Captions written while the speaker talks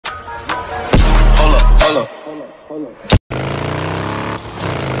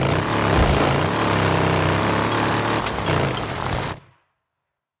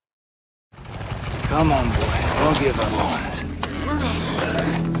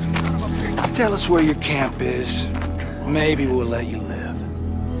tell us where your camp is, maybe we'll let you live.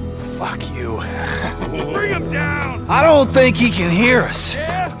 Fuck you. Bring him down! I don't think he can hear us.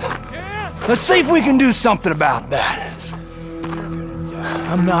 Yeah? Let's see if we can do something about that.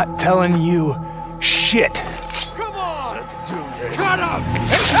 I'm not telling you shit. Come on! Let's do this. Cut him!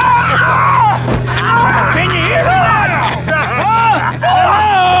 Can you hear that?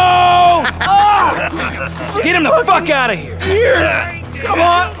 Get him the fuck out of here! Come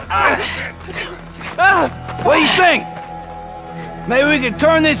on! What do you think? Maybe we can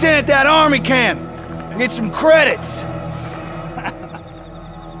turn this in at that army camp and get some credits.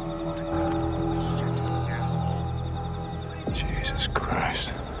 Jesus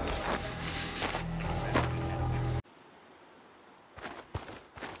Christ.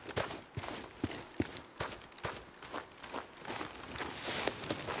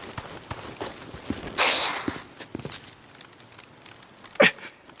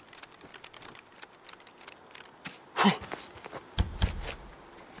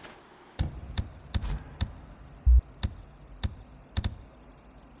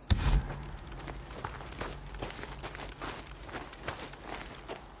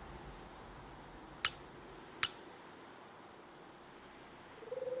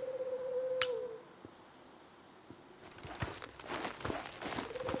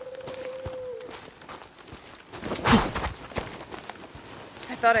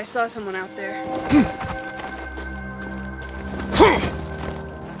 I thought I saw someone out there.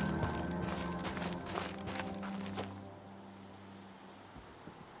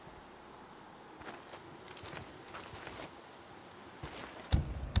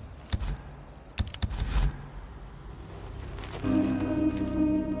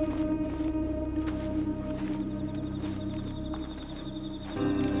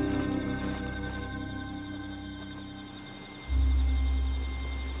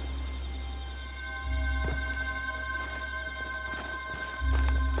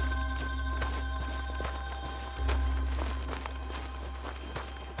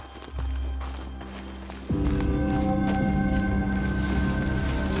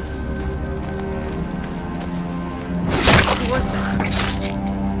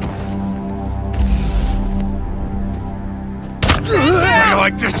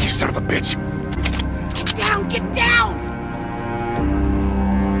 Like this, you son of a bitch! Get down! Get down!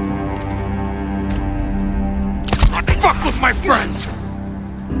 Fuck with my friends!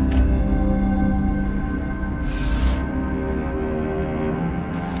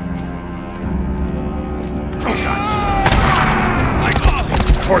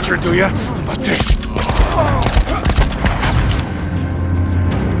 Torture, do ya? How about this?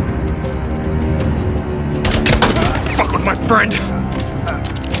 Fuck with my friend!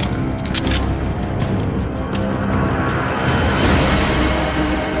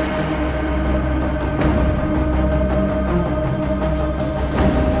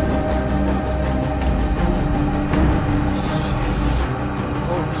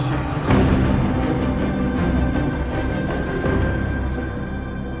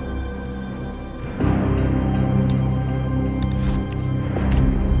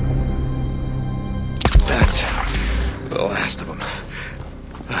 The last of them.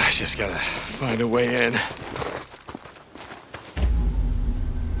 I just gotta find a way in.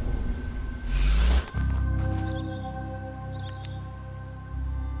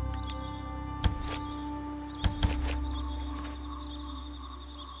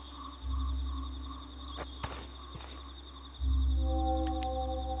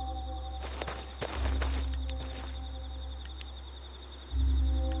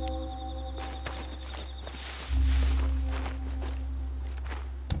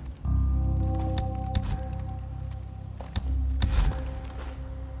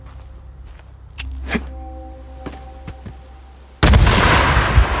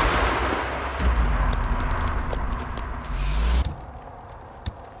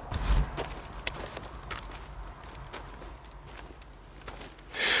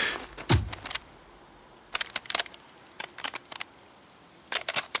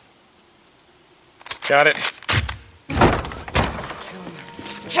 Got it.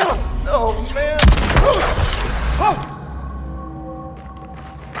 Kill him! Oh, man!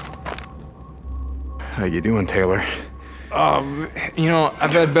 How you doing, Taylor? You know,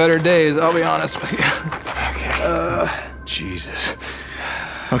 I've had better days, I'll be honest with you. Okay. Jesus.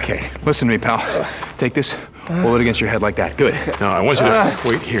 Okay, listen to me, pal. Take this, hold it against your head like that. Good. Now, I want you to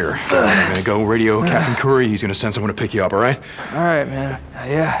wait here. I'm gonna go radio Captain Curry. He's gonna send someone to pick you up, all right? All right, man.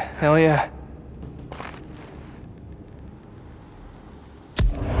 Yeah, hell yeah.